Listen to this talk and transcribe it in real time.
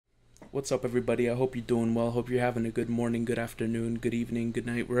What's up, everybody? I hope you're doing well. Hope you're having a good morning, good afternoon, good evening, good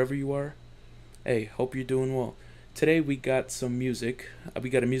night, wherever you are. Hey, hope you're doing well. Today we got some music. We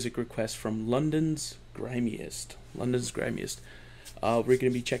got a music request from London's Grimiest. We're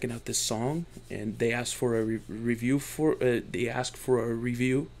gonna be checking out this song, and they asked for a review for. They asked for a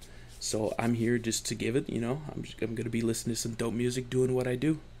review, so I'm here just to give it. I'm gonna be listening to some dope music, doing what I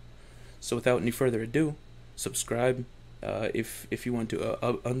do. So without any further ado, subscribe. If you want to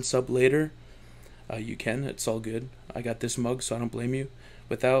unsub later, you can. It's all good. I got this mug, so I don't blame you.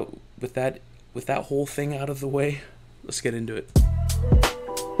 With that whole thing out of the way, let's get into it.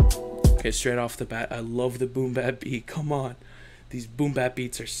 Okay, straight off the bat, I love the boom bap beat. Come on, these boom bap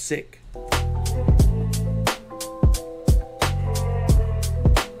beats are sick.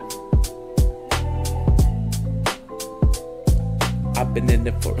 I've been in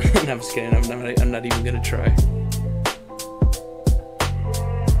it for. No, I'm just kidding. I'm not even gonna try.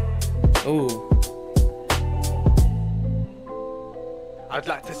 Oh. I'd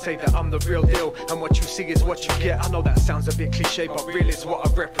like to say that I'm the real deal, and what you see is what you get. I know that sounds a bit cliche, but real is what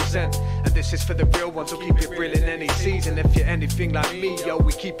I represent. And this is for the real ones who keep it real in any season. If you're anything like me, yo,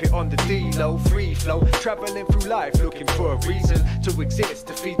 we keep it on the D-low, free flow, traveling through life, looking for a reason to exist,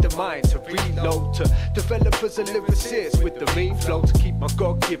 to feed the mind, to reload, to develop as a lyricist with the mean flow, to keep my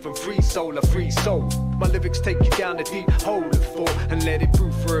God-given free soul a free soul. My lyrics take you down a deep hole of thought and let it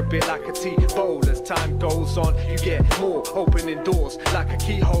brew for a bit like a tea bowl. As time goes on, you get more opening doors like a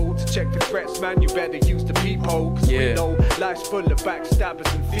keyhole to check the threats, man. You better use the peephole, cause we know life's full of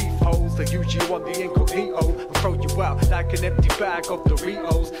backstabbers and thief holes. They use you on the incognito and throw you out like an empty bag of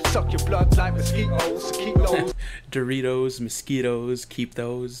Doritos. Suck your blood like mosquitoes, so keep those. Doritos, mosquitoes, keep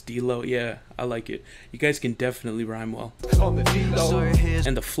those. D-Lo, yeah, I like it. You guys can definitely rhyme well. On the D-Lo.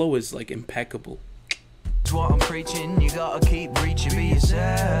 And the flow is like impeccable. It's what I'm preaching, you gotta keep reaching, be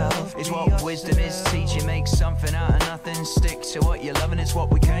yourself. It's what wisdom is teaching, make something out of nothing. Stick to what you're loving, it's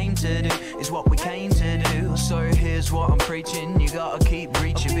what we came to do. It's what we came to do. So here's what I'm preaching, you gotta keep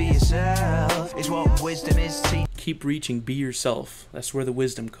reaching, be yourself. It's what wisdom is teaching. Keep reaching, be yourself. That's where the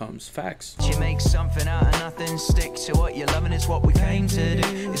wisdom comes. Facts. You make something out of nothing. Stick to what you're loving, it's what we came to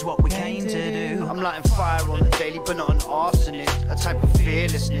do. It's what we came to do. I'm lighting fire on the daily, but not an arsonist. A type of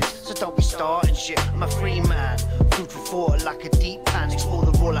fearlessness, so don't be starting shit. I'm a free man, food for thought like a deep pan. Explore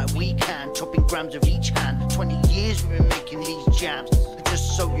the raw like we can, chopping grams of each hand. 20 years we've been making these jams. And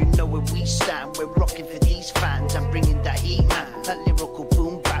just so you know where we stand, we're rocking for these fans. I'm bringing that heat, man. That lyrical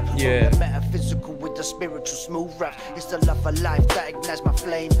boom bap. Yeah. The metaphysical with the spiritual smooth rap. It's the love of life that ignites my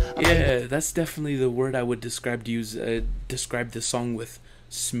flame. Yeah, that's definitely the word I would describe the song with.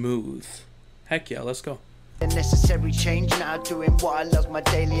 Smooth. Heck yeah, let's go. A necessary change now, doing what I love. My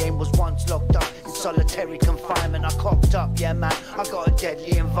daily aim was once locked up in solitary confinement. I cocked up, yeah man, I got a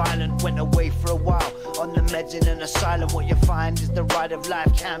deadly and violent. Went away for a while, on the meds in an asylum. What you find is the ride of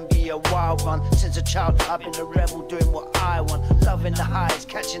life can be a wild one. Since a child I've been a rebel, doing what I want. Loving the highs,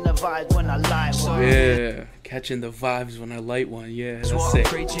 catching the vibes when I light one. Yeah, catching the vibes when I light one. Yeah, It's that's what sick.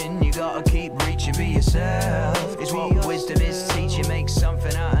 I'm preaching, you gotta keep reaching, be yourself. It's what wisdom is teaching, make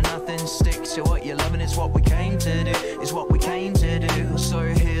something out of nothing. Stick to what you're loving, it's what we came to do. It's what we came to do. So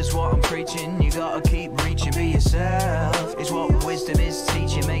here's what I'm preaching, you gotta keep reaching, be yourself. It's what wisdom is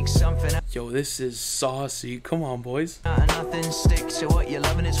teaching, make something out Yo, this is saucy. Come on, boys. of nothing. Stick to what you're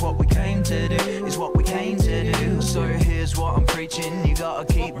loving, it's what we came to do. It's what we came to do. So here's what I'm preaching, you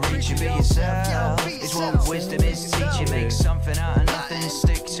gotta keep reaching, be yourself. It's what wisdom is teaching, make something out of nothing.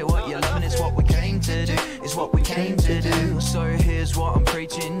 Stick to what you're loving, it's what we came to do. It's what we came to do. So here's what I'm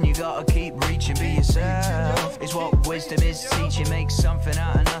preaching, you gotta keep reaching, be yourself. It's what wisdom is teaching, make something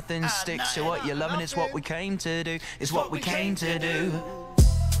out of nothing. Stick to what you're loving, it's what we came to do. It's what we came to do.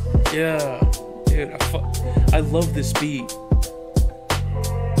 Yeah, dude, I love this beat.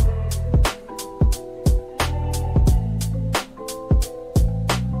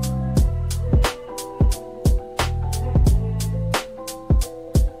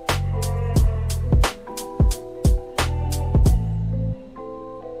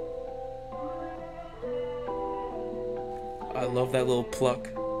 I love that little pluck.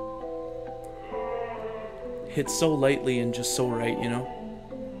 Hits so lightly and just so right, you know?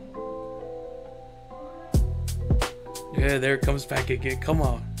 Yeah, there it comes back again. Come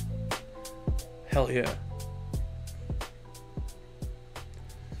on. Hell yeah.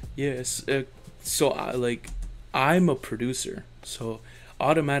 Yes. So I'm a producer. So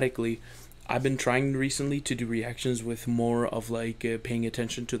automatically, I've been trying recently to do reactions with more of paying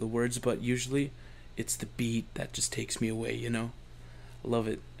attention to the words, but usually it's the beat that just takes me away, you know? Love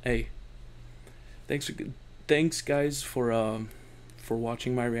it. Hey, thanks guys for for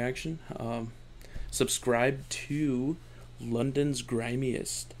watching my reaction. Subscribe to London's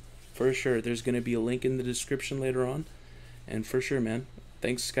Grimiest. For sure. There's going to be a link in the description later on. And for sure, man.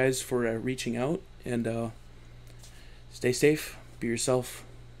 Thanks, guys, for reaching out. And stay safe. Be yourself.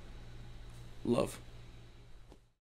 Love.